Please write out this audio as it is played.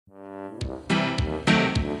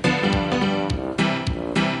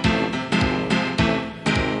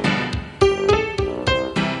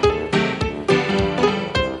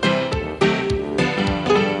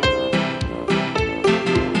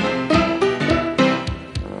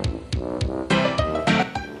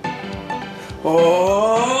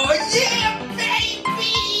Oh yeah,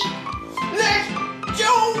 baby! Let's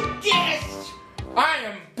do this! I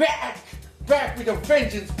am back! Back with a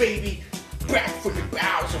vengeance, baby! Back for the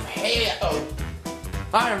bowels of hell!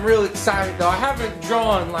 I am really excited though. I haven't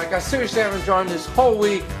drawn, I seriously haven't drawn this whole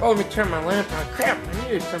week. Oh, let me turn my lamp on. Crap, I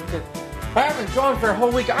needed something. I haven't drawn for a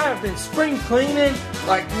whole week. I have been spring cleaning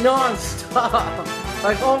non-stop.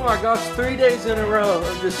 Oh my gosh, 3 days in a row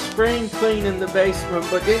of just spring cleaning the basement,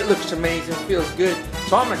 but it looks amazing, feels good.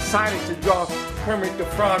 So I'm excited to draw Kermit the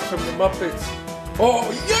Frog from the Muppets. Oh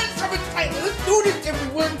yes, I'm excited. Let's do this,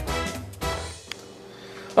 everyone.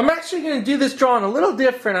 I'm actually going to do this drawing a little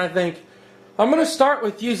different, I think. I'm going to start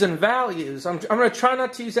with using values. I'm going to try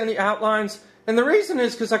not to use any outlines. And the reason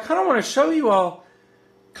is because I kind of want to show you all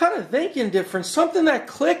kind of thinking different. Something that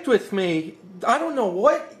clicked with me. I don't know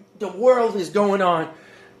what the world is going on,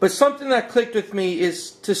 but something that clicked with me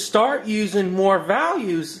is to start using more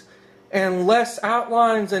values and less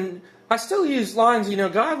outlines. And I still use lines,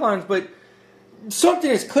 guidelines, but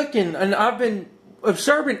something is clicking. And I've been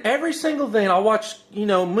observing every single thing. I'll watch,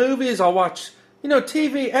 movies. I'll watch,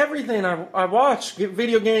 TV, everything I watch,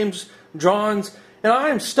 video games, drawings, and I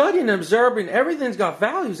am studying and observing. Everything's got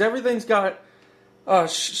values. Everything's got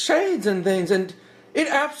shades and things, and it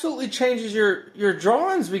absolutely changes your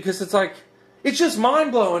drawings because it's just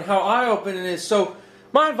mind-blowing how eye-opening it is. So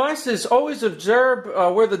my advice is always observe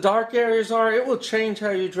where the dark areas are. It will change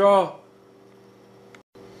how you draw.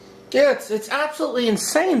 Yeah, it's absolutely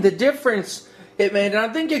insane the difference it made, and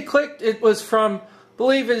I think it clicked. It was from, I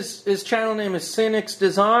believe his channel name is Cynic's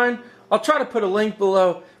Design. I'll try to put a link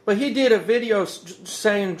below, but he did a video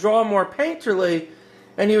saying draw more painterly,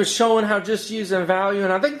 and he was showing how just using value,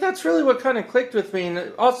 and I think that's really what kind of clicked with me.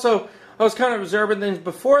 And also, I was kind of observing things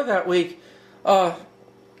before that week. So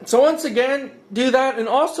once again, do that. And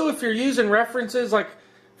also, if you're using references, like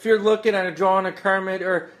if you're looking at a drawing of Kermit,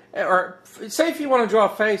 or say if you want to draw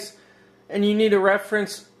a face and you need a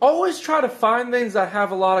reference, always try to find things that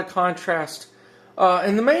have a lot of contrast.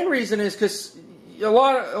 And the main reason is because a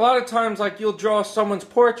lot of times, you'll draw someone's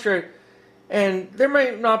portrait, and there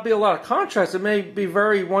may not be a lot of contrast. It may be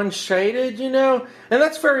very one-shaded, and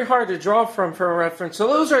that's very hard to draw from for a reference. So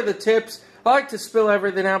those are the tips. I like to spill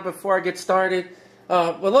everything out before I get started.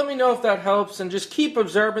 But let me know if that helps, and just keep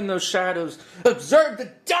observing those shadows. Observe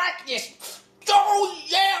the darkness. Oh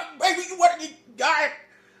yeah, baby, you want to get dark?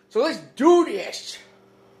 So let's do this.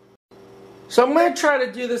 So I'm going to try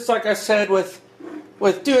to do this, like I said, with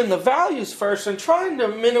doing the values first and trying to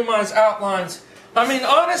minimize outlines. I mean,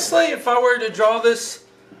 honestly, if I were to draw this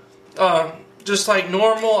just like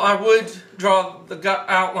normal, I would draw the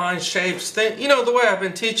outline shapes, the way I've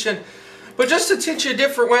been teaching. But just to teach you a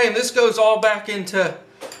different way, and this goes all back into,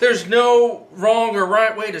 there's no wrong or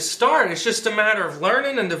right way to start. It's just a matter of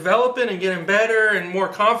learning and developing and getting better and more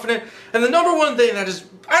confident. And the number one thing that is,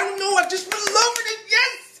 I don't know, I've just been loving it,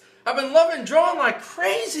 yes! I've been loving drawing like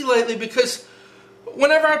crazy lately because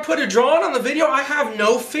whenever I put a drawing on the video, I have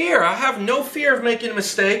no fear. I have no fear of making a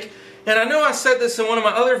mistake. And I know I said this in one of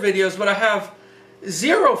my other videos, but I have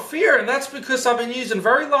zero fear, and that's because I've been using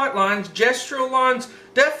very light lines, gestural lines.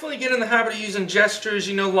 Definitely get in the habit of using gestures,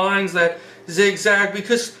 lines that zigzag,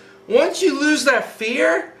 because once you lose that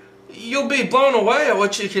fear, you'll be blown away at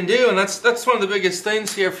what you can do, and that's one of the biggest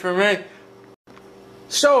things here for me.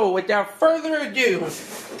 So, without further ado,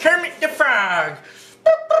 Kermit the Frog.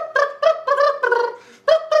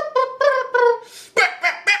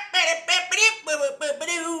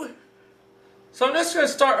 So I'm just going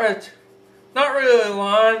to start with, not really a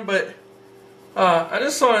line, but I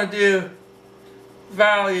just want to do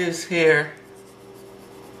values here.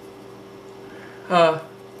 The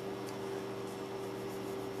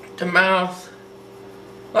mouth.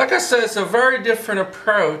 Like I said, it's a very different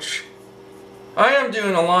approach. I am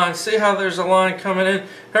doing a line. See how there's a line coming in?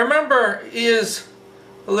 Now remember, he is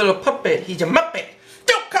a little puppet. He's a Muppet.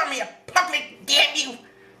 Don't call me a puppet, damn you!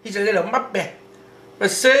 He's a little Muppet. But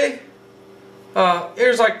see?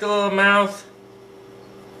 Here's the little mouth.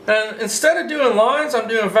 And instead of doing lines, I'm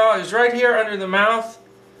doing values. Right here under the mouth,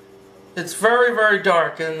 it's very, very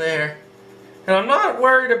dark in there. And I'm not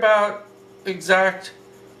worried about exact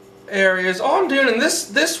areas. All I'm doing, and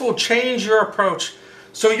this will change your approach.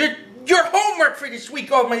 So your homework for this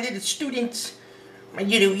week, all my little students, my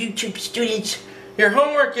little YouTube students, your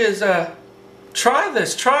homework is try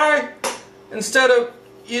this. Try, instead of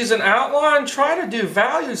using outline, try to do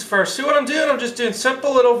values first. See what I'm doing? I'm just doing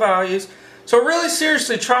simple little values. So really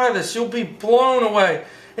seriously try this. You'll be blown away.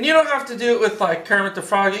 And you don't have to do it with Kermit the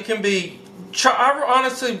Frog. It can be, I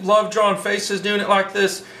honestly love drawing faces, doing it like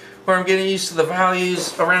this, where I'm getting used to the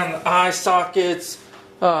values around the eye sockets,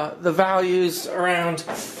 the values around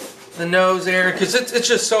the nose area, because it's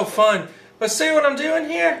just so fun. But see what I'm doing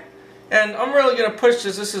here? And I'm really going to push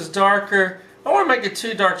this. This is darker. I don't want to make it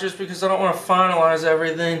too dark just because I don't want to finalize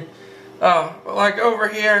everything. Like over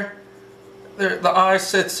here, the eye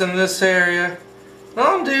sits in this area. And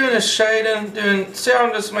all I'm doing is shading, see how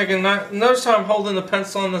I'm just making that. Notice how I'm holding the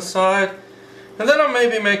pencil on the side. And then I'm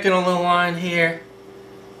maybe making a little line here,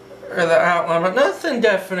 or the outline, but nothing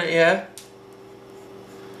definite yet.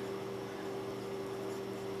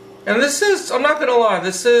 And this is, I'm not going to lie,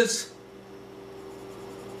 this is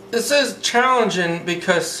challenging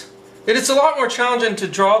because it's a lot more challenging to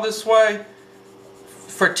draw this way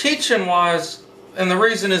for teaching wise, and the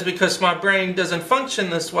reason is because my brain doesn't function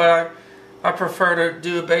this way. I prefer to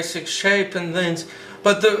do a basic shape and things,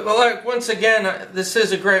 but like once again, this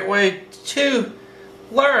is a great way to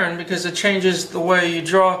learn because it changes the way you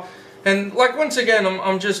draw. And like once again,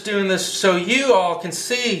 I'm just doing this so you all can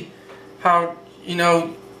see how, you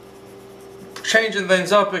know, changing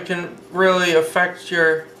things up, it can really affect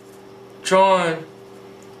your drawing.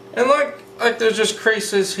 And like there's just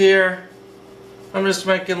creases here. I'm just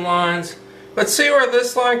making lines. But see where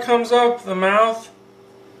this line comes up, the mouth?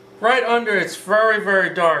 Right under it's very,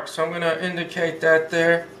 very dark. So I'm going to indicate that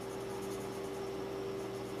there.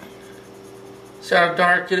 See how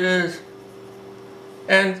dark it is?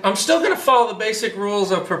 And I'm still going to follow the basic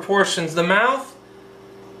rules of proportions. The mouth,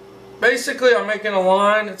 basically I'm making a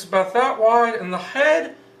line. It's about that wide. And the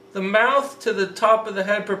head, the mouth to the top of the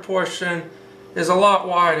head proportion is a lot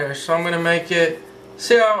wider. So I'm going to make it,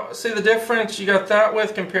 see the difference? You got that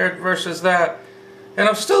width compared versus that. And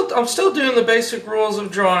I'm still doing the basic rules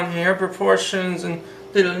of drawing here, proportions and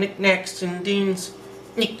little knickknacks and dings.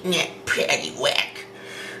 Knick-knack, paddywhack.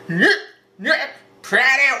 Knick-knack,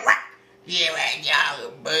 paddywhack. Yeah, I got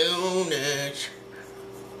a bonus.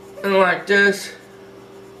 And like this.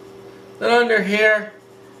 Then under here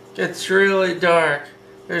gets really dark.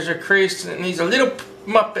 There's a crease, and he's a little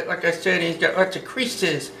Muppet, like I said. He's got lots of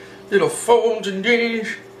creases, little folds and things.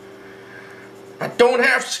 I don't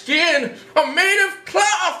have skin. I'm made of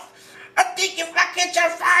cloth. I think if I catch on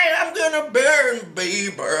fire, I'm gonna burn,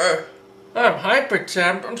 baby. I'm hyper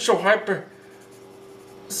temp. I'm so hyper.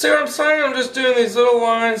 See what I'm saying? I'm just doing these little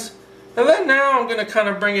lines, and then now I'm gonna kind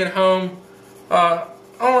of bring it home. I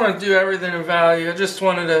want to do everything in value. I just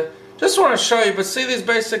want to show you. But see these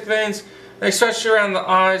basic things, especially around the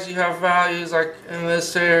eyes. You have values like in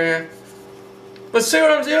this area. But see what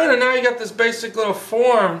I'm doing? And now you got this basic little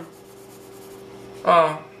form.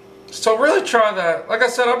 So really try that. Like I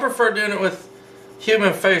said, I prefer doing it with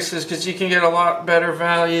human faces because you can get a lot better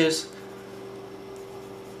values.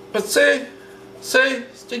 But see,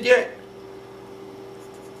 did you?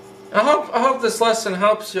 I hope this lesson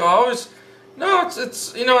helps you.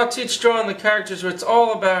 It's you know, I teach drawing the characters where it's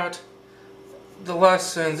all about the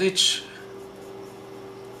lessons. Each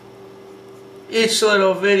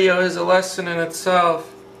little video is a lesson in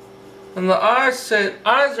itself. And the eyes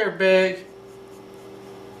are big.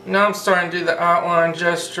 Now I'm starting to do the outline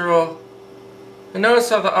gestural. And notice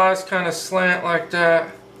how the eyes kind of slant like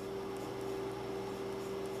that.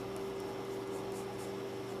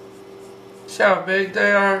 See how big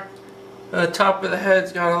they are? And the top of the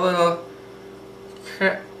head's got a little,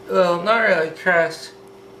 not really crest.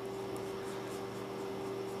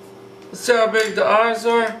 See how big the eyes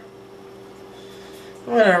are? I'm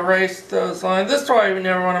going to erase those lines. This is why you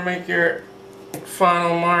never want to make your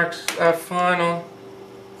final marks final.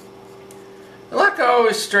 Like I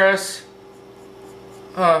always stress,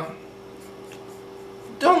 don't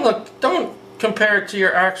compare it to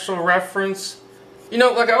your actual reference. You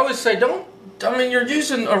know, like I always say, you're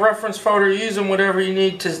using a reference photo, you're using whatever you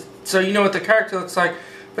need to, so you know what the character looks like.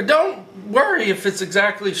 But don't worry if it's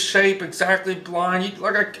exactly shape, exactly blind.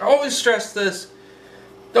 Like I always stress this,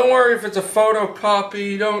 don't worry if it's a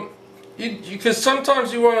photocopy. Because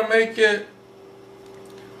sometimes you want to make it,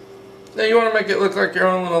 look like your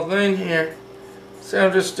own little thing here. See,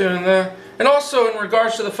 I'm just doing that. And also in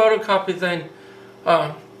regards to the photocopy thing,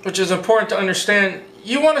 which is important to understand,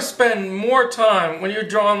 you want to spend more time when you're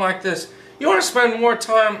drawing like this. You want to spend more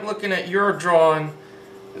time looking at your drawing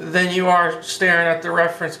than you are staring at the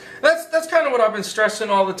reference. That's kind of what I've been stressing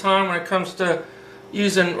all the time when it comes to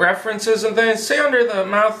using references and things. See under the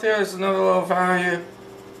mouth here is another little value.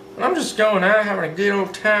 And I'm just going out having a good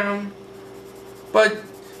old time. But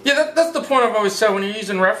yeah, that's the point I've always said when you're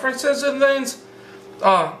using references and things.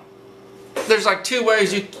 There's like two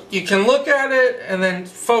ways you can look at it and then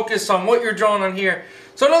focus on what you're drawing on here.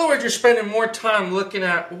 So in other words, you're spending more time looking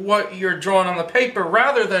at what you're drawing on the paper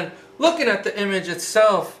rather than looking at the image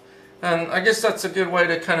itself And I guess that's a good way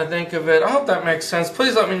to kind of think of it. I hope that makes sense.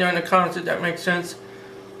 Please let me know in the comments if that makes sense.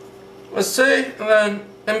 Let's see.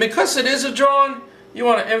 And because it is a drawing, you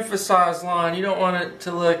want to emphasize line. You don't want it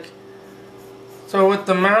to look... So with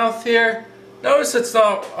the mouth here, notice it's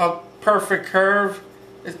not a perfect curve.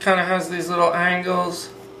 It kind of has these little angles.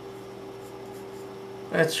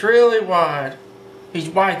 And it's really wide. He's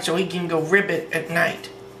wide so he can go ribbit at night.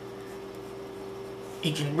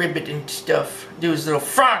 He can ribbit and stuff. Do his little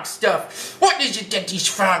frog stuff. What is it that these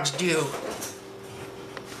frogs do?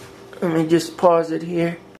 Let me just pause it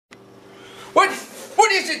here. What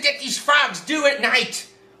is it that these frogs do at night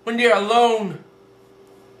when they're alone?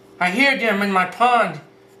 I hear them in my pond.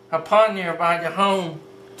 A pond nearby the home.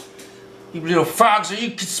 You little frogs, are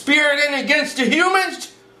you conspiring against the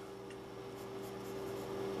humans?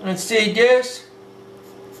 And see this?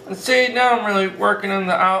 And see, now I'm really working on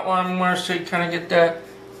the outline more so you kind of get that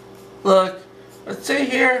look. Let's see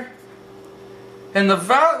here. And the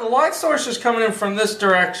light source is coming in from this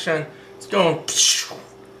direction. It's going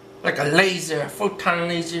like a laser, a photon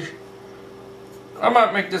laser. I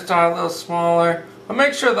might make this eye a little smaller. But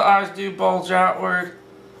make sure the eyes do bulge outward.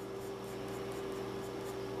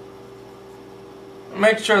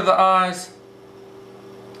 Make sure the eyes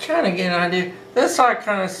kind of get an idea. This eye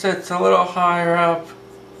kind of sits a little higher up.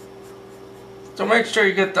 So make sure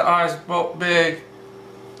you get the eyes big.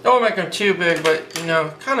 Don't make them too big, but you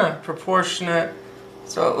know, kind of proportionate.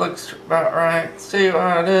 So it looks about right. See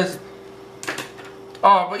how it is.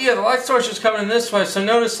 Oh, but yeah, the light source is coming in this way. So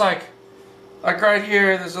notice like right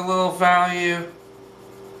here, there's a little value.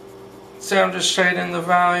 See, I'm just shading the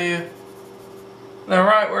value. Then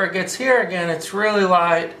right where it gets here again, it's really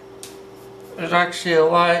light. There's actually a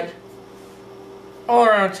light all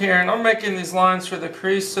around here. And I'm making these lines for the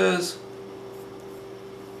creases.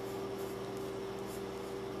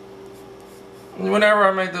 Whenever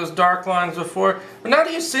I made those dark lines before. But now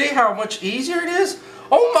do you see how much easier it is?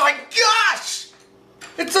 Oh my gosh!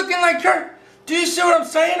 It's looking like her. Do you see what I'm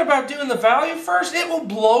saying about doing the value first? It will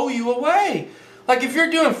blow you away. Like if you're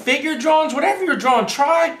doing figure drawings, whatever you're drawing,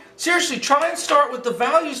 seriously, try and start with the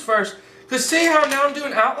values first. Because see how now I'm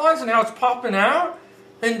doing outlines and how it's popping out?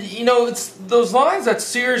 And you know, it's those lines that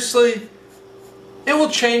seriously, it will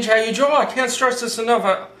change how you draw. I can't stress this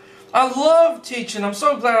enough. I love teaching. I'm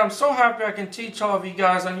so glad. I'm so happy I can teach all of you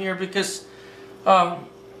guys on here because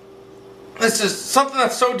this is something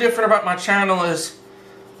that's so different about my channel is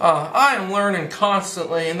I am learning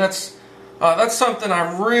constantly, and that's something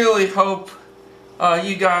I really hope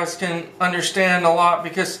you guys can understand a lot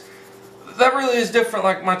because that really is different.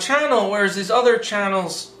 Like my channel, whereas these other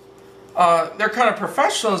channels, they're kind of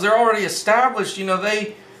professionals. They're already established. You know,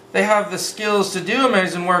 they have the skills to do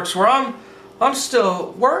amazing works. Where I'm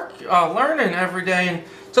still learning every day. And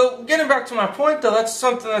so getting back to my point though, that's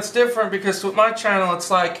something that's different because with my channel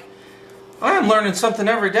it's like I am learning something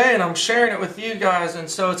every day and I'm sharing it with you guys, and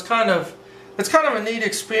so it's kind of a neat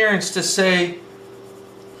experience to see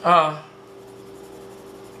the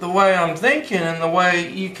way I'm thinking and the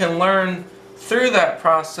way you can learn through that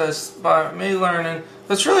process by me learning.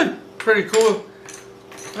 That's really pretty cool.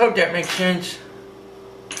 I hope that makes sense.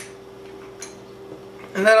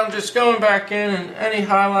 And then I'm just going back in and any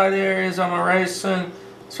highlight areas I'm erasing,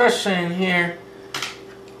 especially in here.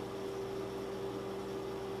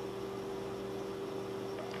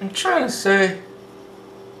 I'm trying to say,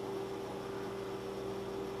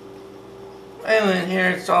 mainly in here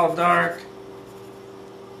it's all dark.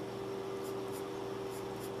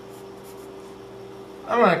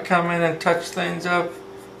 I'm going to come in and touch things up.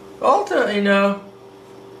 Ultimately, no,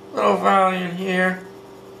 little value in here.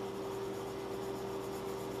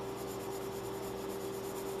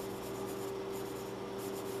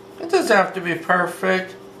 It doesn't have to be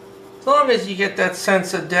perfect. As long as you get that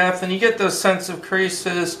sense of depth and you get those sense of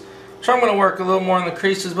creases. So I'm going to work a little more on the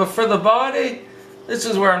creases. But for the body, this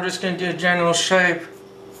is where I'm just going to do a general shape.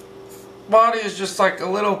 Body is just like a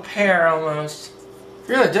little pear almost. It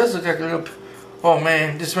really does look like a little... Oh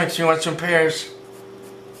man, this makes me want some pears.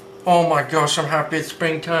 Oh my gosh, I'm happy it's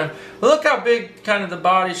springtime. Look how big kind of the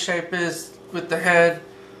body shape is with the head.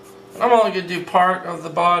 I'm only going to do part of the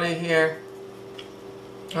body here.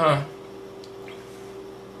 And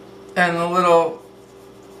the little,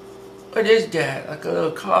 what is that? Like a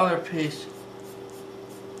little collar piece.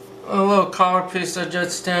 A little collar piece that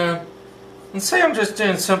juts down. And say I'm just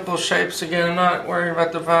doing simple shapes again. I'm not worried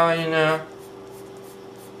about the value now.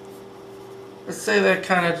 Let's say that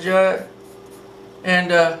kind of jut.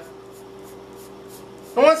 And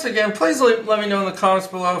once again, please let me know in the comments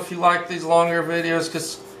below if you like these longer videos,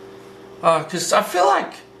 because I feel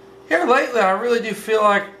like here lately I really do feel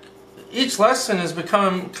like each lesson has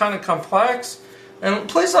become kind of complex. And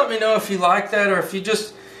please let me know if you like that, or if you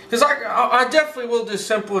just, because I definitely will do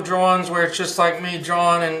simple drawings where it's just like me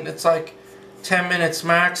drawing and it's like 10 minutes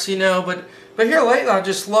max, you know. But here lately I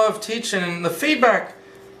just love teaching, and the feedback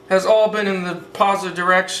has all been in the positive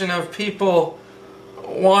direction of people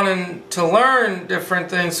wanting to learn different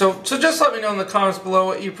things. So just let me know in the comments below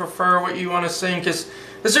what you prefer, what you want to see, because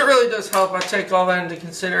it really does help. I take all that into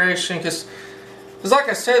consideration, because like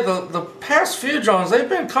I said, the past few drawings, they've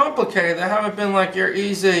been complicated. They haven't been like your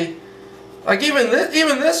easy, like even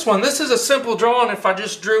this one. This is a simple drawing if I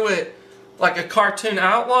just drew it like a cartoon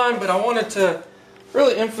outline, but I wanted to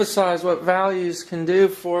really emphasize what values can do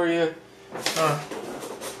for you.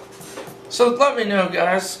 So let me know,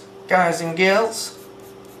 guys and gals.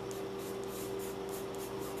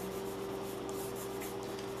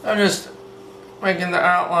 I'm just making the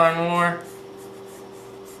outline more.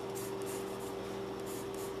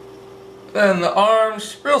 And the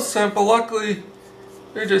arms, real simple. Luckily,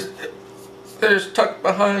 they're just tucked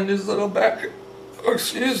behind his little back. Oh,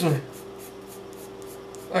 excuse me.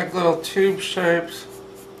 Like little tube shapes.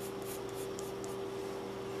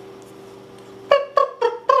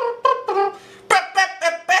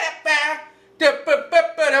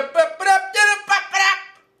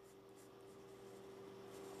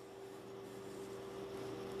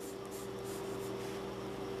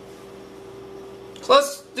 So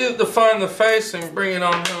let's define the face and bring it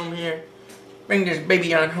on home here. Bring this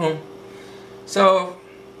baby on home. So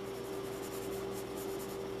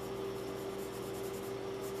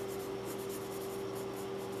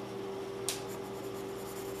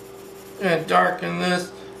gonna darken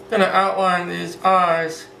this. Gonna outline these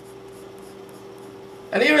eyes.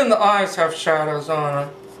 And even the eyes have shadows on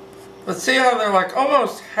them. But see how they're like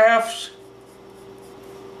almost half,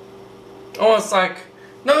 almost like,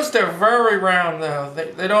 notice they're very round though.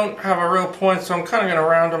 They don't have a real point, so I'm kind of going to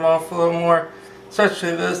round them off a little more,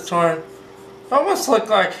 especially this one. They almost look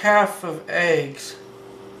like half of eggs.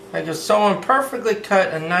 Like if someone perfectly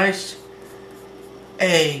cut a nice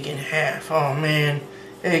egg in half. Oh man,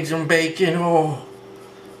 eggs and bacon. Oh,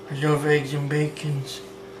 I love eggs and bacons.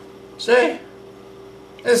 See?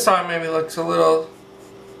 This side maybe looks a little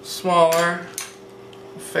smaller.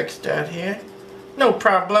 Fix that here. No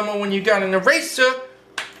problemo when you got an eraser.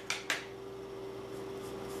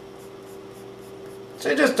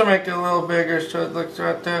 So just to make it a little bigger so it looks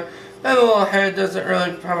right there. And the little head doesn't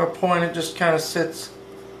really have a point, it just kind of sits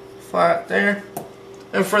flat there.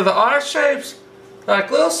 And for the eye shapes,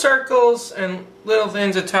 like little circles and little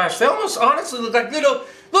things attached. They almost honestly look like little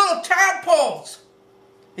tadpoles.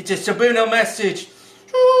 It's a subliminal message.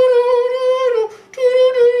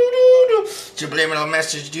 Subliminal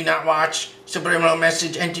message, do not watch. Subliminal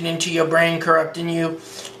message entering into your brain, corrupting you.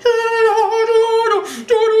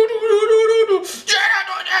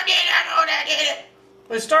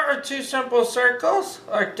 We start with two simple circles,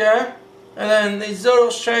 like that. And then these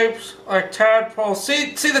little shapes, like tadpoles.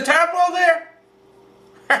 See the tadpole there?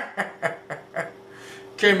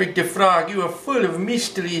 Kermit the Frog, you are full of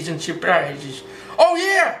mysteries and surprises. Oh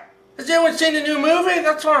yeah! Has anyone seen the new movie?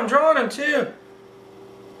 That's what I'm drawing him too.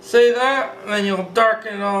 See that? And then you'll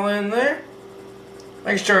darken it all in there.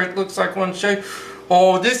 Make sure it looks like one shape.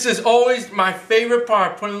 Oh, this is always my favorite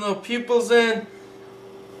part, putting little pupils in.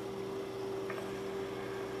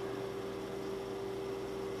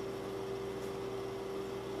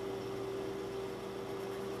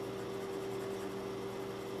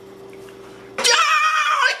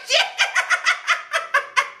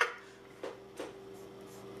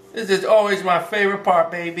 This is always my favorite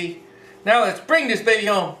part, baby. Now let's bring this baby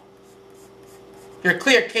home. You're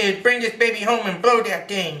clear, kid. Bring this baby home and blow that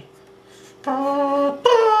thing.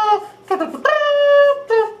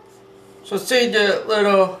 So see the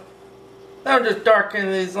little... Now I'm just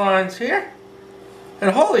darkening these lines here.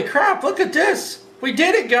 And holy crap, look at this. We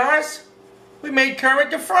did it, guys. We made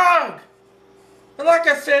Kermit the Frog. And like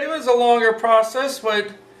I said, it was a longer process,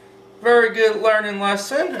 but very good learning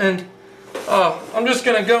lesson. And I'm just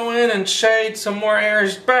going to go in and shade some more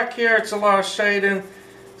areas. Back here it's a lot of shading,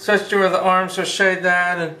 especially where the arms, so shade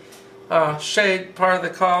that, and shade part of the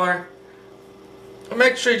collar. And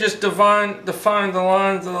make sure you just define the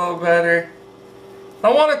lines a little better.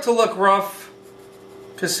 I want it to look rough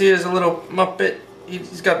because he is a little Muppet.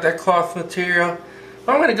 He's got that cloth material.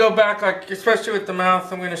 I'm going to go back, like especially with the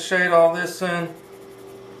mouth, I'm going to shade all this in.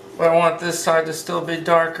 But I want this side to still be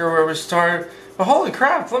darker where we started. But holy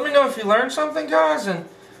crap, let me know if you learned something, guys. And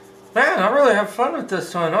man, I really have fun with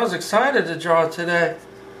this one. I was excited to draw today.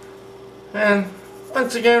 And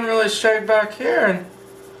once again, really shade back here and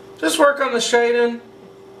just work on the shading.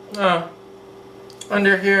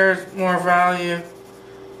 Under here is more value.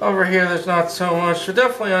 Over here there's not so much. So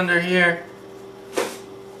definitely under here.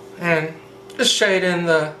 And just shade in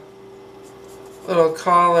the little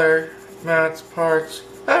collar mats parts.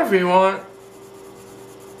 However you want.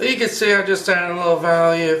 But you can see I just added a little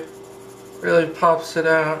value. Really pops it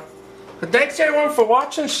out. But thanks everyone for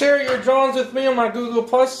watching. Share your drawings with me on my Google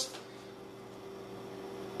Plus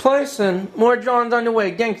place, and more drawings on the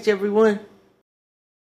way. Thanks everyone.